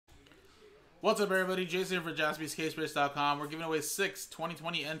What's up, everybody? Jason here for JaspysCaseBreaks.com. We're giving away 6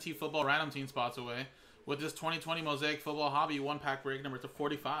 2020 NT football random team spots away with this 2020 Mosaic football hobby 1-pack break number to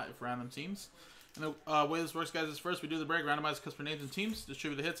 45 random teams. And the way this works, guys, is first we do the break, randomize customer names and teams,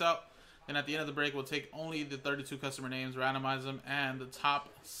 distribute the hits out. Then at the end of the break, we'll take only the 32 customer names, randomize them, and the top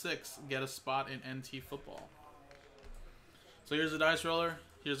 6 get a spot in NT football. So here's the dice roller.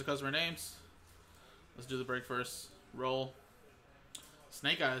 Here's the customer names. Let's do the break first. Roll.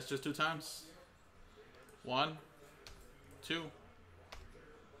 Snake Eyes, just 2 times. 1, 2.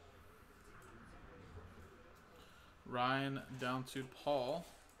 Ryan down to Paul.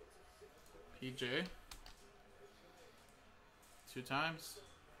 PJ. 2 times.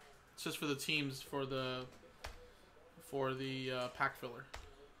 It's just for the teams for the pack filler.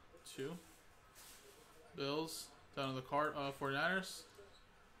 2. Bills down to the cart 49ers.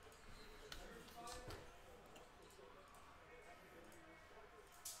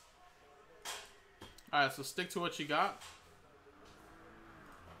 Alright, so stick to what you got.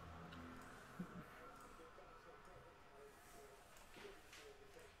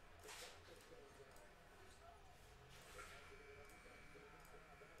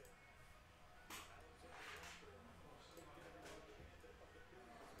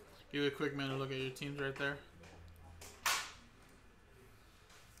 Give it a quick minute to look at your teams right there.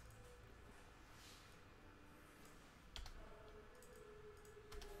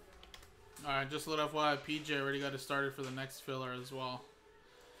 Alright, just a little FYI, PJ already got it started for the next filler as well.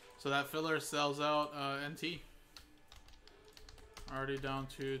 So that filler sells out NT. Already down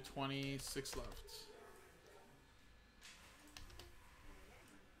to 26 left.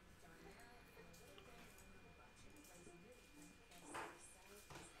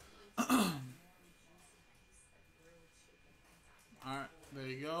 Alright, there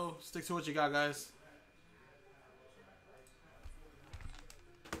you go. Stick to what you got, guys.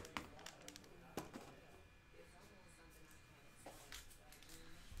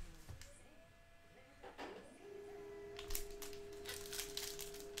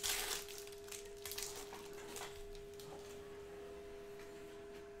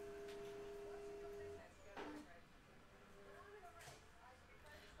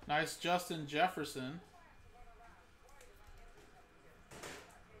 Nice Justin Jefferson.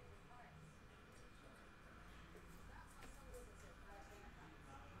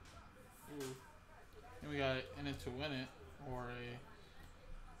 Ooh. And we got in it to win it, or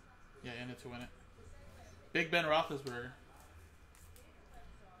in it to win it. Big Ben Roethlisberger.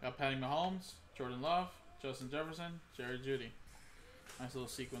 Got Patty Mahomes, Jordan Love, Justin Jefferson, Jerry Jeudy. Nice little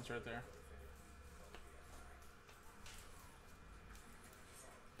sequence right there.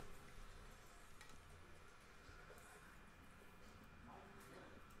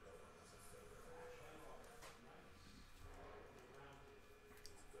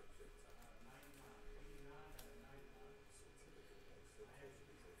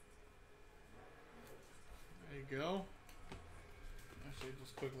 There you go. Actually,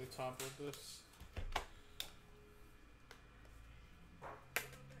 just quickly top with this.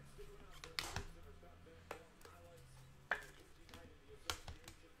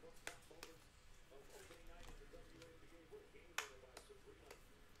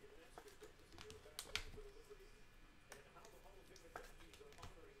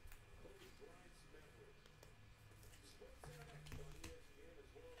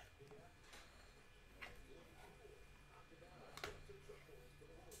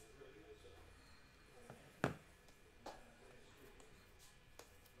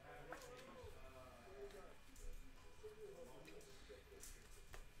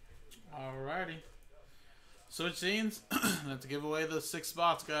 Alrighty. Switch scenes. Let's give away the 6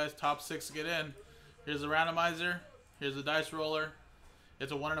 spots, guys. Top 6 get in. Here's the randomizer. Here's the dice roller.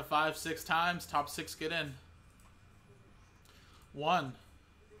 It's a 1 in a 5, 6 times. Top 6 get in. 1,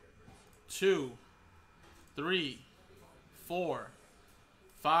 2, 3, 4,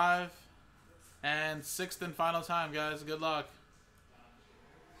 5, and 6th and final time, guys. Good luck.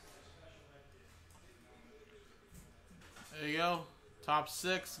 There you go. Top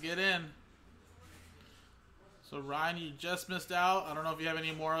 6, get in. So, Ryan, you just missed out. I don't know if you have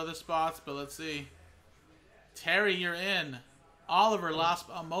any more other spots, but let's see. Terry, you're in. Oliver, last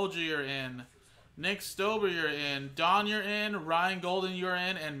emoji, you're in. Nick Stober, you're in. Don, you're in. Ryan Golden, you're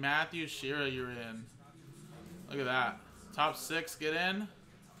in. And Matthew Shearer, you're in. Look at that. Top 6, get in.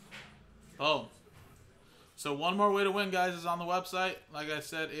 Oh. So, one more way to win, guys, is on the website. Like I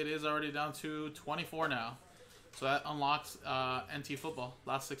said, it is already down to 24 now. So that unlocks NT football.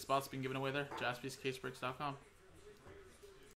 Last 6 spots being given away there. JaspysCaseBreaks.com.